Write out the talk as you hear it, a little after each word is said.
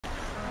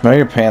Now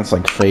your pants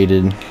like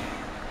faded.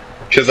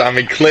 Cause I'm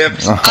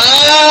eclipsed.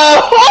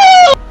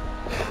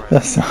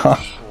 That's not.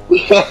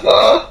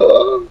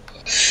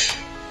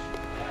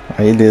 Why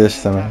you do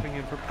this to me?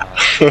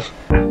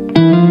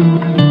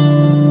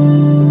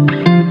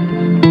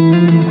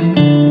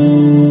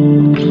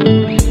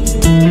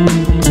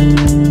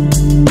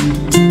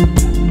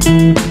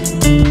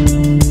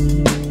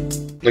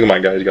 Look at my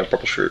guy, he's got a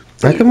purple shirt.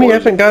 How come you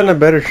haven't gotten a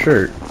better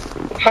shirt?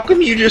 How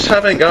come you just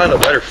haven't gotten a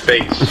better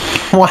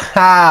face?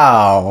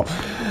 Wow.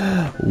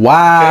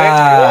 Wow.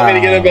 Okay, you want me to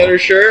get a better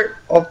shirt?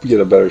 I'll get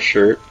a better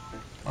shirt.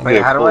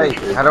 Wait, how do I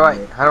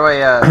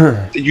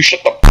You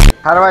shut the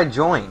how do I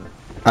join?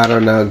 I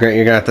don't know, Grant.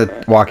 You're gonna have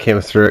to walk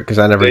him through it because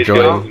I never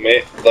joined.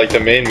 Like the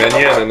main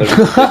menu, and then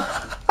there's.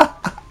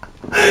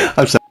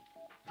 I'm sorry.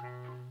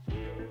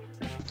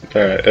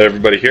 Alright,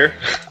 everybody here?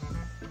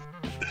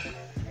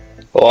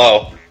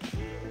 Hello.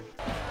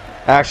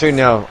 Actually,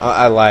 no,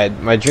 I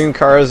lied. My dream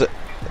car is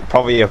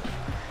probably the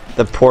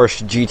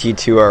Porsche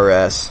GT2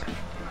 RS.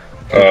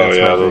 Oh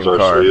yeah, those are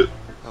sweet.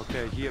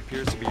 Okay, he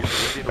appears to be.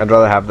 I'd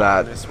rather have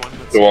that.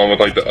 The one with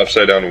like the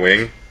upside down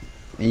wing.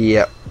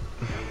 Yep.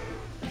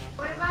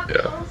 What about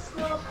the old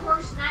school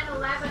Porsche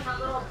 911, the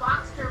little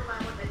Boxster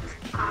one with the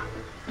top?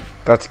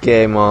 That's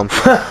gay, Mom.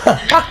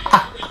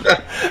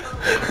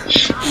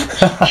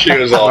 She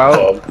was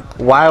all bummed.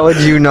 Why would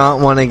you not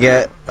want to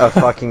get a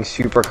fucking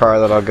supercar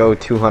that'll go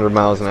 200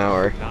 miles an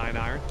hour? 9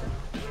 iron.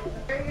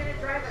 Where are you gonna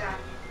drive it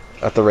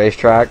at? At the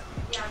racetrack?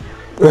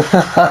 Well,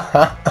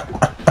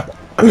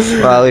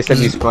 at least I'd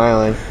be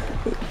smiling.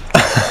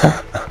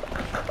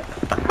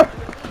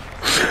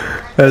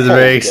 That was a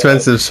very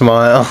expensive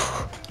smile.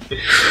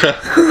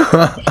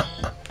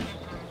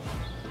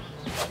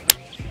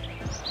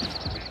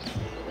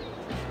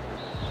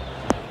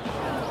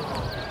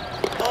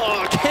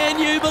 Oh, can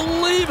you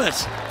believe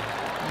it?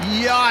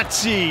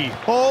 Yahtzee,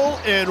 hole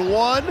in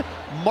one.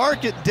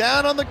 Mark it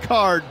down on the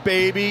card,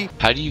 baby.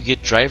 How do you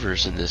get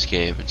drivers in this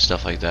game and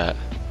stuff like that?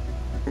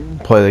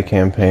 Play the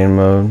campaign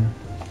mode.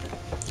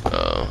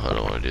 Oh, I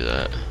don't want to do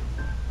that.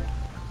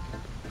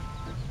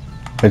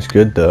 It's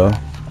good though.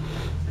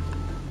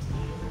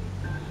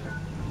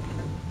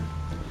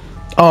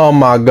 Oh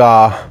my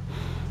god.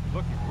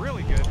 Looking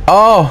really good.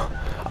 Oh.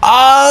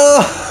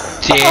 Oh.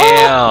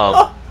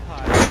 Damn.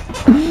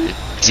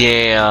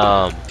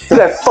 Damn.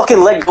 I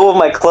fucking let go of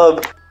my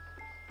club.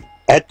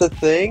 At the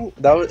thing?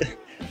 That was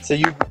so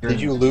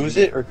did you lose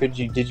it or did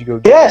you go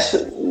get Yes.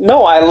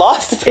 No, I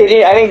lost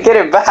it. I didn't get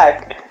it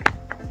back.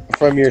 it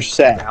from your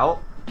set?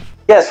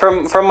 Yes,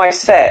 from my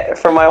set,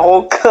 from my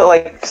whole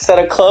like set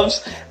of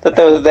clubs that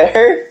was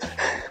there.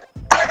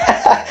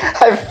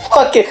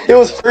 It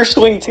was first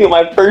swing too.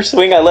 My first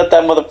swing, I let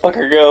that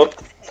motherfucker go.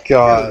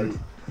 God.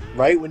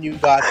 Right when you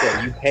got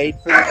there, you paid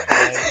for the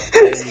time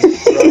and you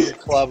throw your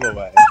club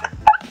away.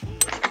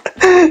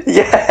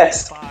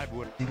 Yes.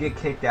 Did you get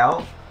kicked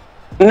out?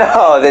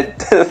 No, they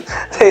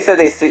said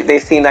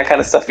they've seen that kind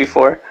of stuff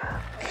before.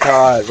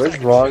 God, what's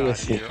wrong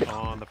with you?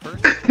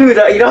 Dude,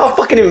 you know how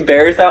fucking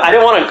embarrassed I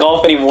didn't want to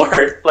golf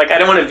anymore. Like, I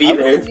didn't want to be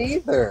there. I didn't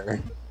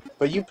either.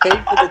 But you paid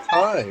for the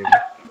time.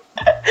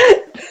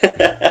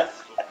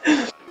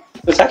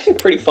 It's actually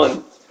pretty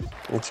fun.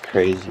 It's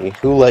crazy.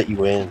 Who let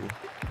you in?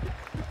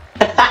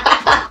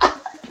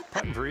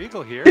 For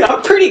Eagle here. Dude,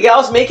 I'm pretty good. I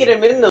was making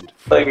him in those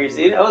fuckers,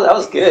 dude. That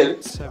was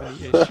good.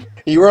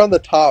 You were on the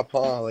top,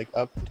 huh? Like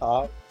up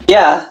top?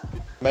 Yeah.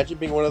 Imagine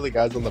being one of the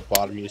guys on the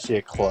bottom. You see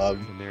a club.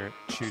 And there,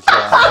 choose.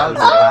 I would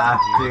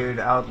laugh, dude.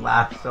 I would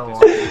laugh so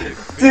long.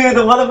 Dude,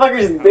 the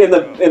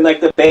motherfuckers in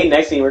like the bay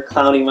next to me were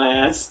clowning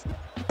my ass.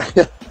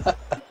 Of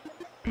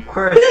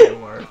course they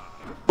were.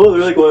 Well,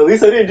 they're like, well, at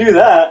least I didn't do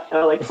that. And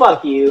I'm like,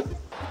 fuck you.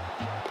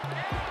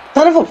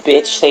 Son of a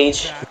bitch,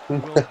 Sage.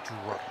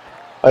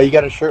 Oh, you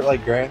got a shirt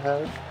like Grant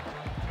has?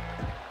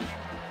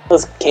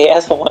 Those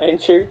gay-ass Hawaiian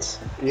shirts.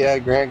 Yeah,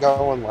 Grant got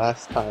one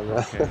last time.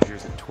 Okay,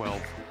 here's a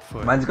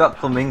 12-foot. Mine's got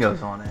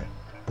flamingos on it.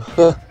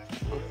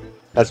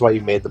 That's why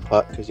you made the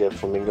putt, because you have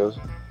flamingos.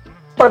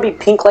 Wanna be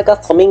pink like a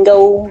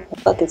flamingo?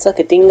 Fucking suck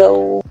a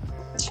dingo.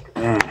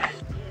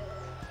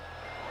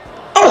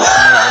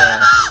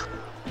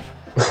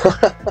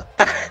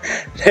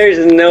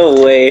 There's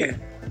no way.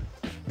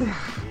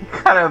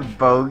 Got a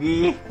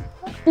bogey.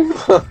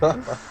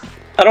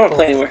 I don't want to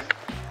play anymore.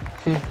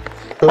 I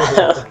don't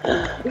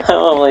want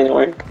to play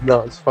anymore.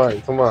 No, it's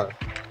fine. Come on.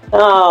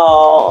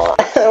 Oh,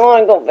 I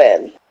want to go to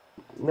bed.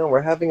 No,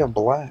 we're having a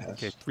blast.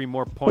 Okay, 3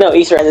 more points. No,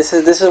 Easter egg. This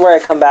is where I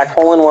come back.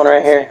 Hole in one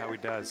right here. How he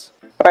does.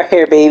 Right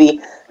here,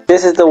 baby.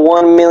 This is the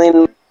 $1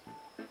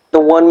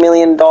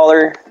 million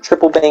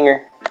triple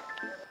banger.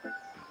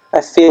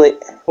 I feel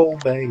it. Full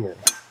banger.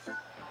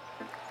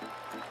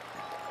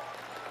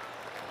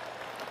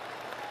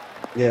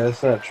 Yeah,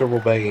 that's not triple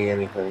banging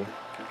anything.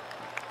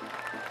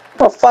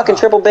 I'll fucking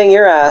triple bang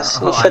your ass.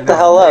 You shut the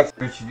hell up.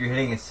 Richard, you're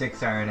hitting a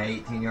 6-iron at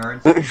 18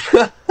 yards.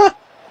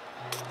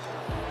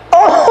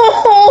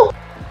 Oh!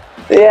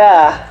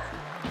 Yeah.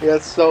 Yeah,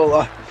 it's so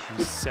low.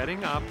 He's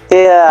setting up.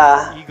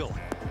 Yeah. Eagle.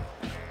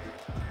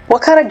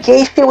 What kind of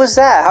gay shit was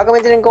that? How come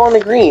it didn't go on the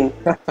green?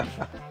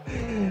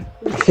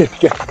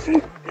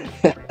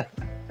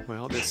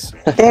 Well, this.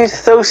 They're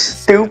so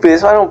stupid,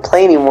 so I don't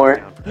play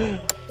anymore.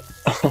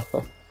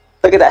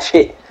 Look at that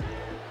shit.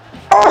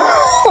 I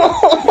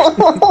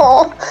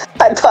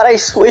thought I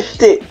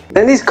switched it.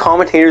 Then these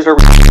commentators are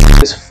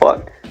as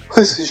fuck.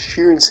 This is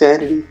sheer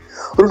insanity.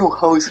 I don't know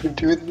how he's gonna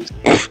do this.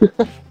 I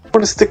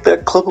want to stick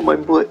that club in my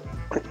butt.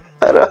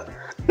 Are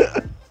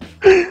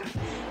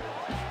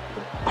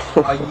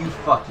you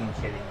fucking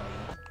kidding me?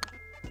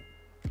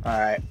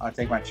 Alright, I'll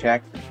take my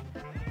check.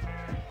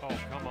 Oh,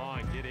 come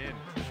on, get in.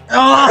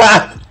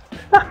 Oh!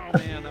 Oh,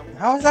 man, that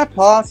How is that he's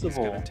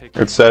possible? gonna take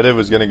It said it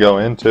was gonna go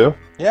in too.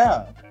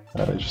 Yeah.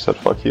 I just said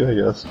fuck you, I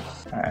guess.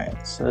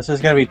 Alright, so this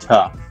is gonna be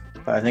tough,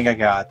 but I think I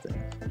got this.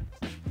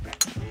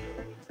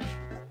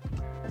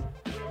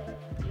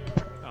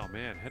 Oh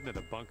man, heading to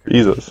the bunker.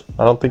 Jesus,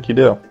 I don't think you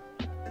do.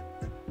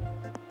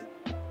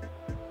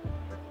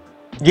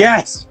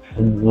 Yes!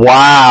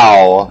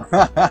 Wow!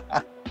 He's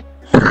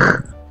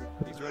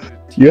ready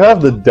to You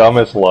have the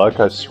dumbest luck,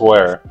 I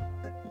swear.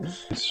 I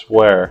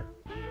swear.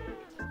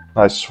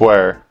 I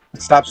swear.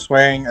 Stop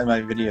swearing in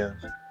my videos.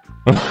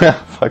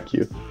 Fuck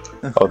you.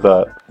 How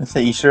about that? It's the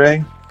Easter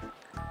egg.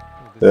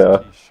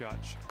 Yeah.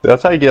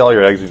 That's how you get all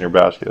your eggs in your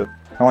basket.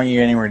 I don't want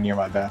you anywhere near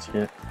my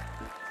basket.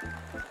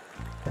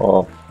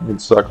 Well, you can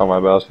suck on my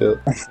basket.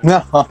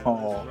 No.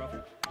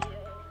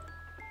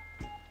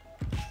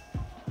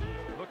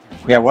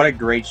 Yeah, what a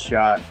great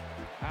shot.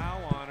 How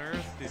on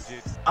earth did you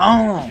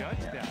Oh! judge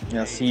that?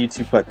 Yeah, see you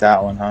two put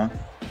that one, huh?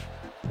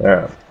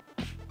 Yeah.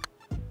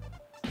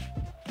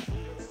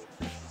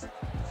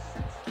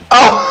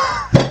 Oh!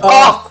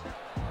 Oh!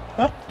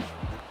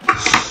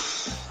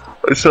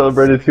 I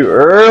celebrated too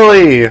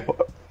early! You're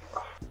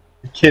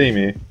kidding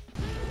me.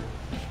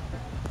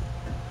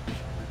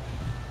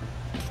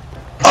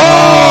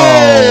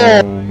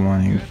 Oh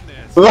my.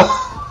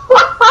 Oh!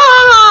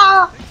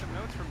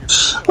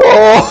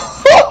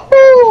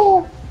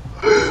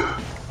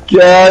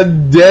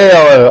 God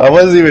damn! I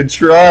wasn't even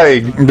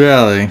trying.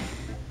 Really?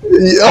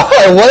 Yeah,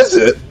 I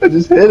wasn't. I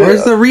just hit it.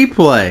 Where's the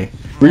replay?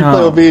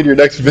 Replay will be in your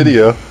next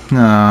video.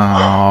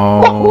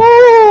 No.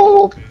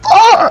 Oh,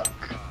 fuck!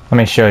 Let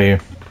me show you.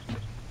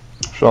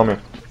 Show me.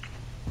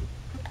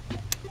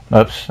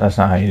 Oops, that's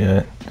not how you do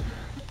it.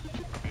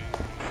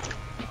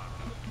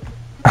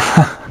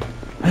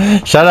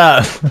 Shut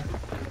up.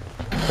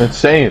 Didn't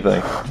say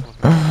anything.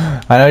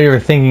 I know you were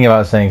thinking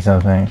about saying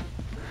something.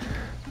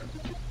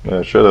 Yeah,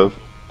 I should have.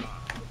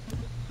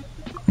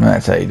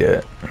 That's how you do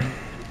it.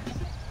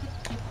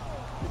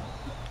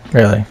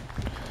 Really?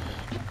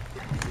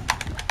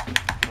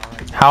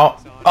 How?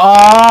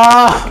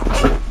 Ah!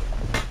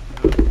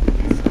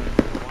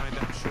 Wind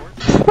up short.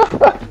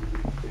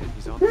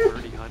 He's on the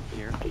birdie hunt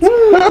here.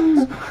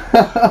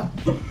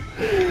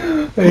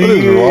 What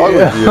is wrong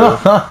with you?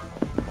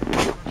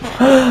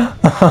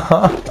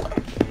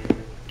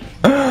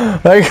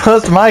 There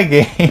goes my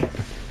game.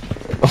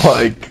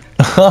 Like.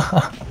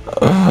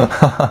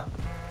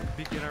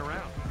 Beginner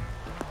round.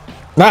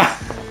 Ah!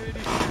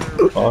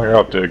 Oh, you're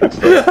up to good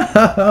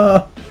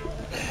stuff.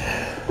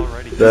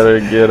 Alrighty. Better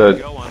get a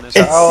Go on this.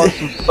 towel and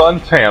some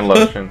suntan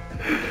lotion.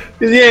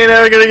 Cause you ain't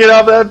ever gonna get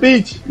off that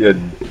beach, you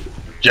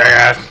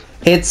jackass.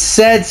 It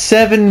said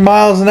 7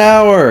 miles an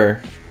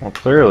hour. Well,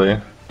 clearly.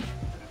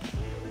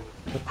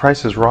 The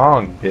price is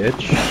wrong,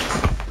 bitch.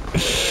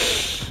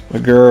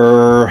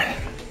 Grrr.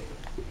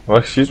 Well,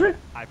 excuse me?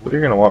 What are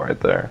you gonna want right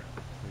there?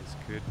 This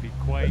could be I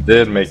quite.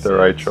 did make the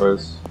right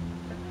choice.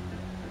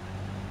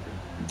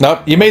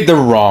 Nope, you made the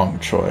wrong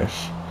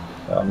choice.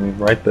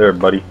 Right there,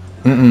 buddy.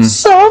 Mm-mm.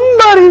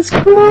 Somebody's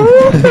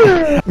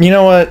closer! You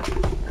know what?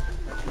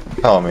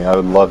 Tell me, I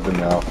would love to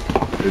know.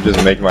 It would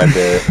just make my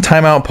day.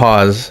 Timeout,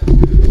 pause.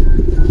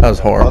 That was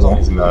horrible.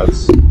 These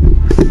nuts.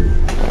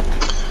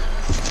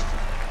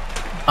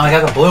 Oh, I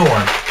got the blue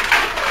one.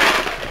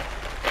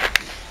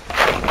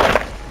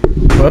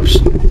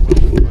 Whoops.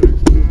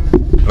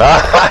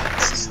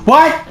 Nice!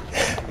 What?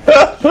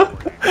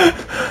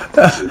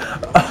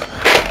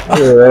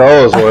 Yeah, that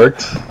always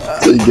worked.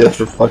 So you get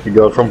to fucking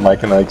go from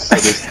Mike and Ike's to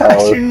this How'd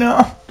tower. you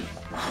know?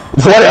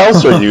 What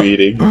else are you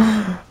eating?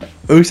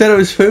 Who said it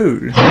was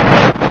food?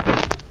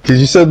 Because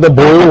you said the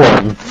blue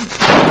one.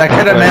 That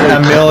could have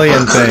meant a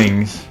million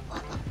things.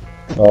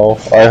 Oh,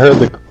 I heard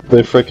the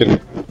freaking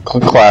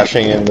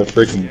clashing in the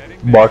freaking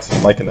box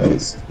of Mike and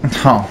Ike's.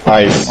 Oh.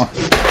 Nice.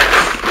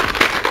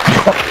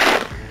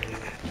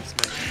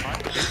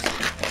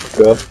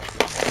 Yep.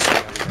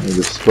 There's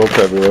just smoke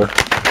everywhere.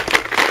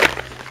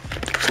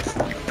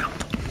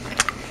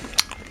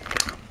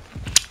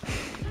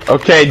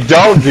 Okay,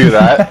 don't do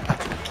that.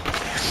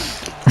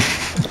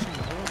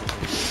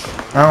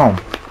 Oh.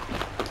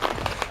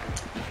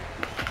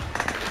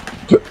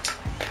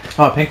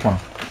 Oh, pink one.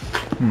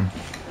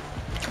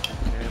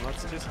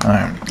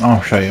 Alright,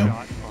 I'll show you.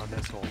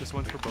 This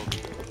one's for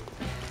bogey.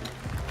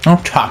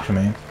 Don't talk to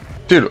me.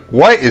 Dude,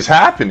 what is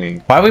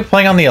happening? Why are we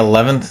playing on the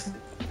 11th?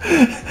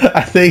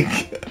 I think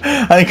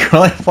we're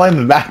only playing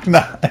the back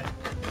nine.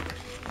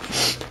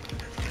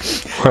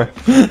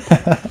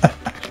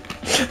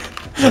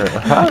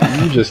 How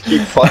do you just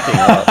keep fucking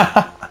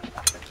up.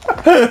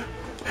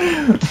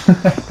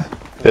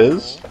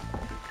 Tis?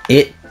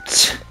 It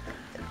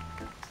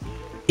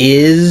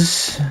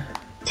is.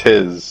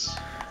 Tis.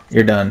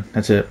 You're done.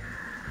 That's it.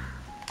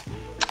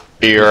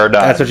 You're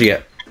done. That's what you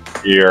get.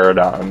 You're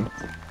done.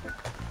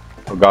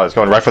 Oh god, it's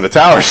going right for the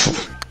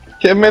towers.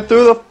 Kiss me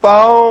through the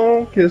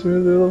phone. Kiss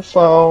me through the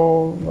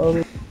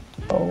phone.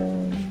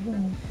 Oh.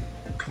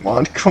 Come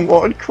on, come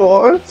on, come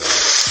on.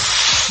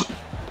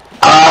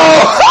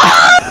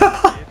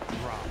 Oh!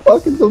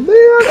 Fucking the man.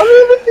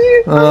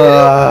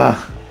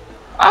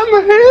 I'm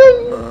a him.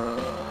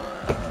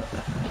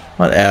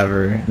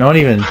 Whatever. No one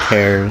even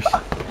cares.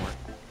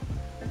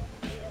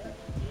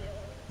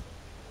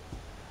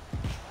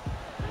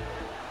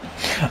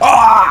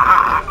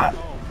 Oh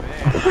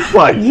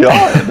my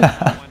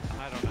god.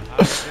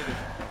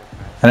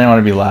 I didn't want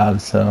to be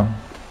loud, so.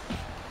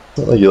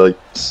 Oh, you like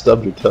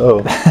stubbed your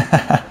toe.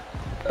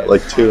 At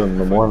like 2 in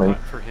the morning.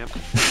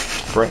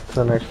 Sprint to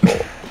the next goal.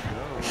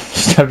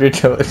 Stub your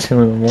toe at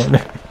 2 in the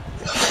morning.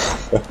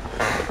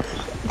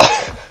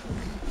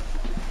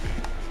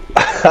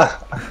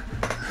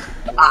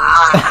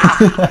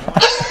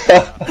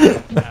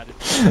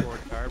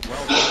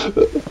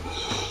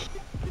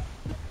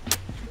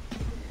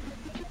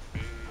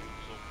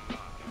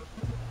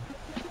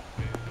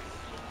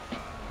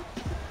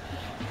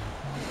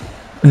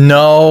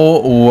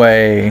 No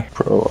way.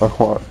 Bro, I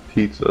want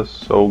pizza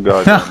so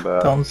goddamn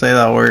bad. Don't say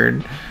that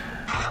word.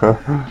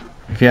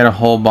 If you had a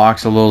whole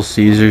box of Little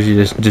Caesars, you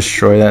just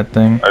destroy that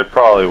thing. I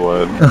probably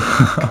would. I'm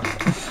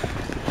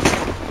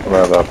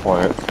at that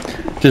point.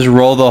 Just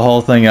roll the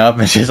whole thing up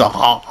and just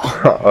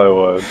I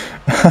would.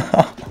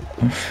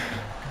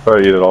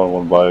 Probably eat it all in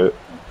one bite.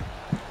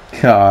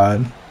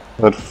 God.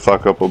 I'd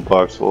fuck up a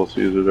box of Little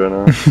Caesars right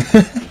now.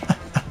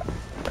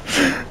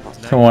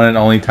 The one and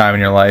only time in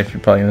your life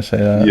you're probably gonna say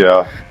that.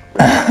 Yeah.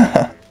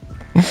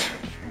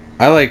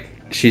 I like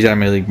She's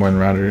Anime League more than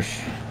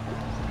Routers.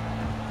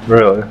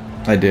 Really?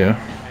 I do.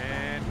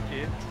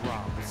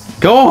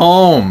 Go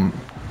home!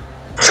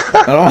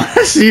 I don't want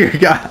to see your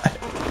guy.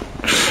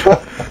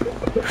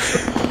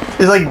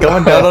 He's like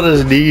going down on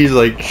his knees,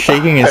 like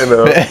shaking his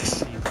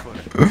fist.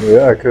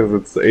 Yeah, because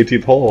it's the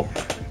 18th hole.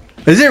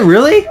 Is it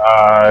really?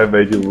 I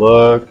made you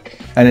look.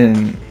 I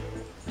didn't.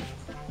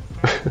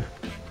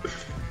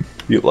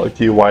 You looked,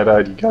 you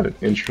wide-eyed, you got an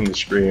inch from the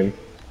screen.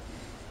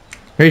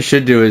 What you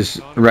should do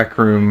is Rec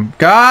Room.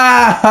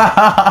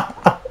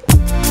 God!